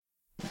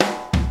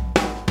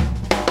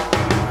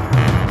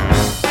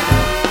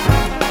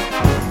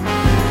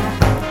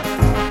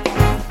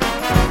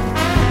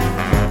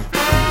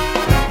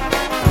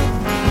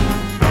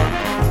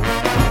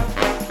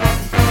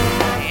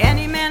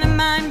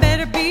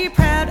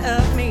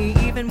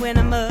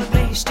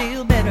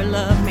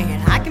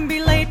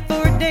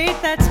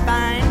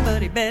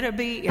better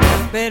be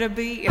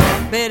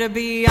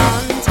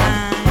on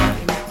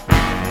time.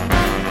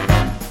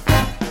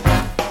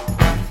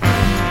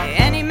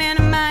 Any man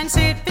of mine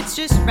say it fits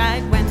just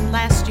right when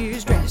last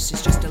year's dress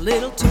is just a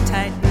little too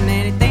tight, and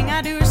anything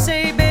I do or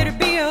say better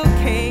be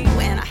okay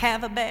when I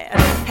have a bad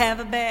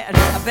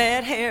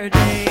hair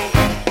day.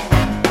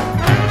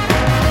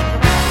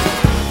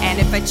 And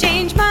if I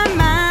change my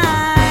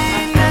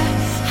mind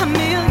a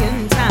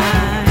million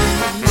times,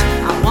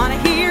 I wanna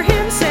hear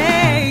him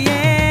say,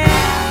 yeah,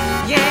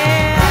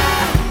 yeah,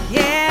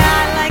 yeah,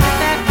 I like it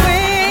that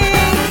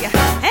way.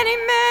 Any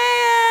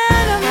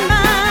man of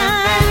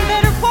mine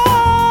better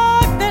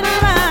walk that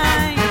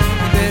line.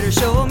 You better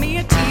show me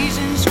a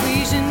teasing,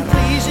 squeezing,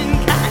 pleasing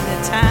kind of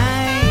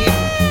time.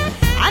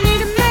 I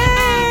need a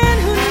man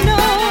who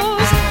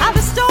knows how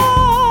the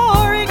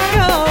story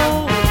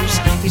goes.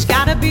 He's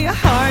gotta be a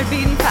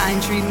heart-beating,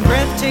 pine-treating,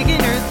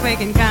 breathtaking,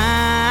 earthquaking kind.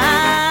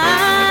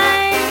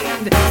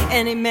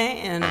 Any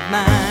man of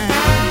mine.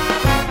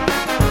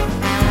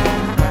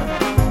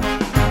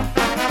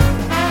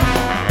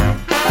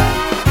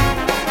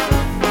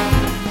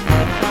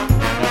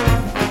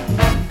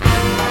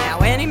 Now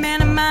any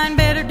man of mine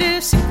better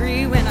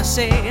disagree when I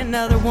say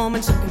another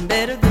woman's looking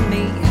better than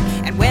me.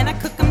 And when I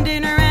cook him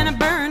dinner and I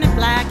burn it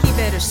black, he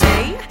better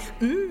say,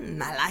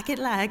 I like it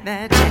like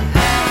that,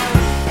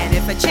 yeah. And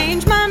if I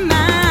change my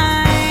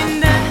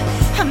mind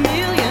a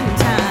million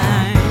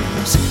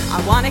times,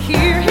 I wanna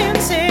hear him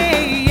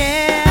say,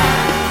 yeah,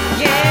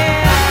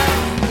 yeah,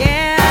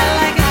 yeah, I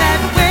like it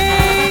that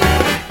way.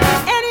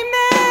 Any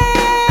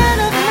man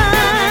of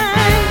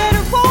mine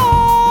better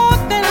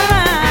walk that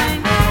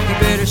line. He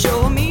better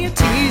show me a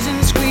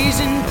teasing,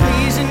 squeezing,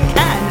 pleasing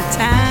kind of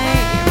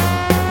time.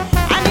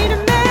 I need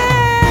a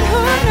man who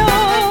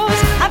knows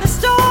how the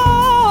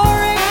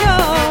story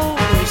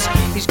goes.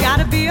 He's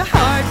gotta be a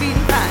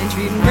heart-beating,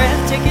 pine-treating,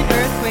 breathtaking,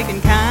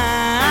 earthquaking kind.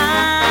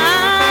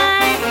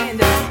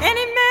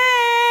 Any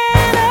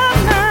man of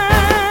mine.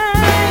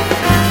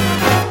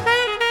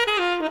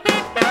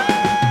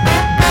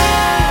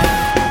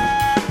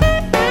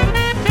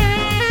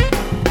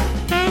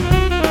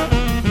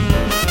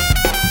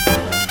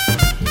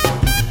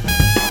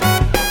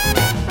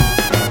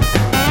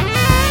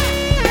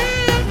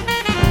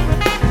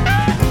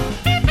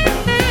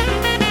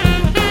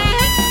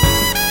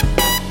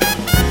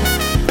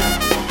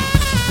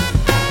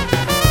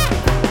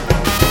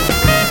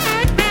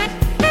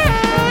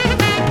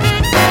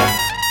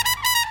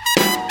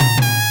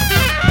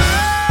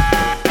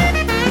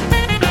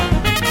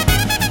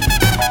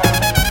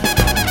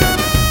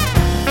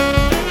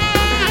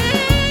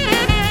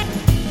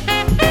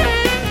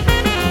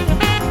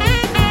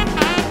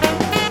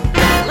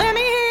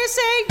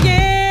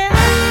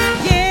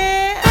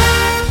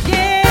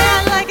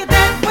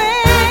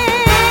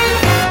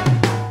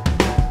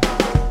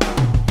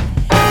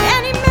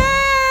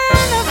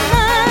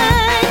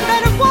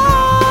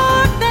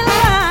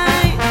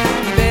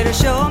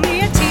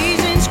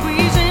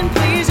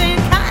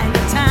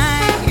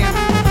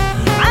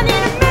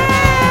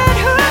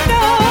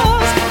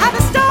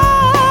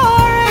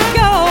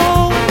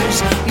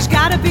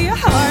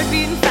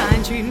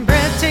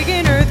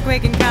 Breathtaking,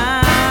 earthquaking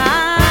kind.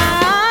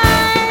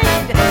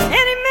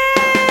 Any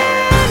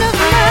man of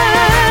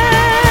mine.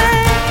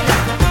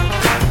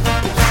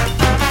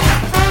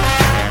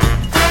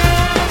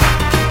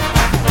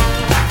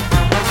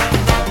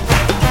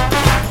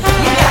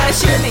 You gotta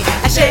shimmy,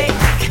 a shake,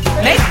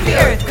 make the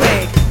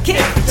earthquake,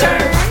 kick,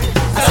 turn,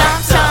 a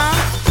stomp,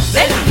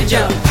 then you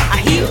jump, a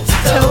heel to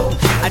toe,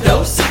 a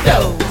do-si-do,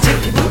 till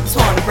your boots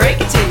wanna break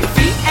it, till your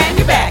feet and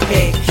your back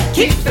ache.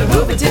 Keep it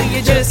moving till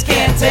you just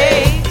can't take.